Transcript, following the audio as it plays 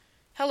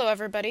Hello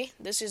everybody,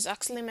 this is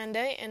Oxley Mende,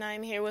 and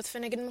I'm here with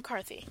Finnegan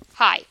McCarthy.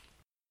 Hi.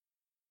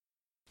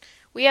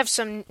 We have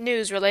some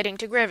news relating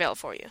to Greyvale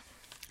for you.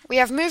 We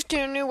have moved to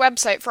a new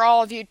website for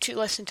all of you to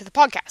listen to the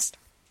podcast.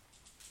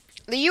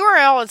 The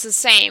URL is the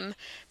same,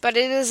 but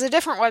it is a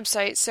different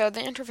website, so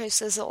the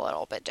interface is a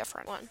little bit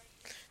different.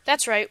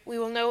 That's right, we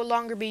will no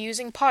longer be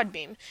using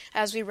Podbeam,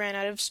 as we ran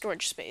out of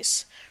storage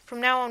space. From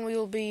now on, we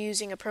will be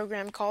using a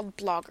program called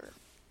Blogger.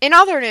 In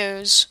other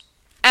news,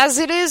 as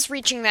it is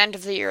reaching the end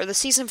of the year, the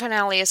season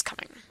finale is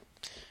coming.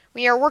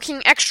 We are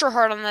working extra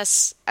hard on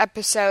this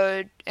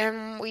episode,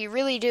 and we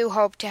really do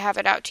hope to have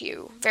it out to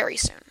you very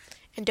soon.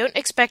 And don't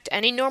expect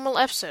any normal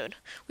episode.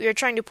 We are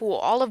trying to pool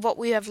all of what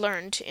we have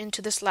learned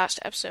into this last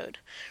episode.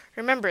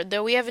 Remember,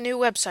 though we have a new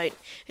website,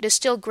 it is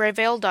still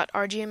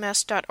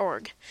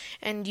greyvale.rgms.org,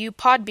 and you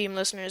Podbeam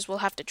listeners will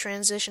have to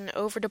transition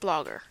over to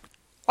Blogger.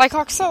 Like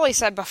Oxley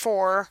said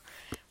before,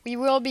 we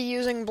will be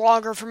using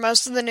Blogger for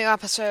most of the new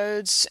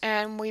episodes,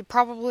 and we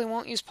probably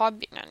won't use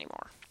Podbean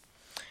anymore.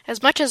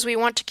 As much as we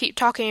want to keep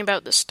talking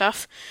about this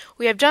stuff,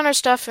 we have done our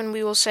stuff and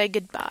we will say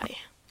goodbye.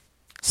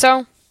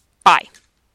 So, bye.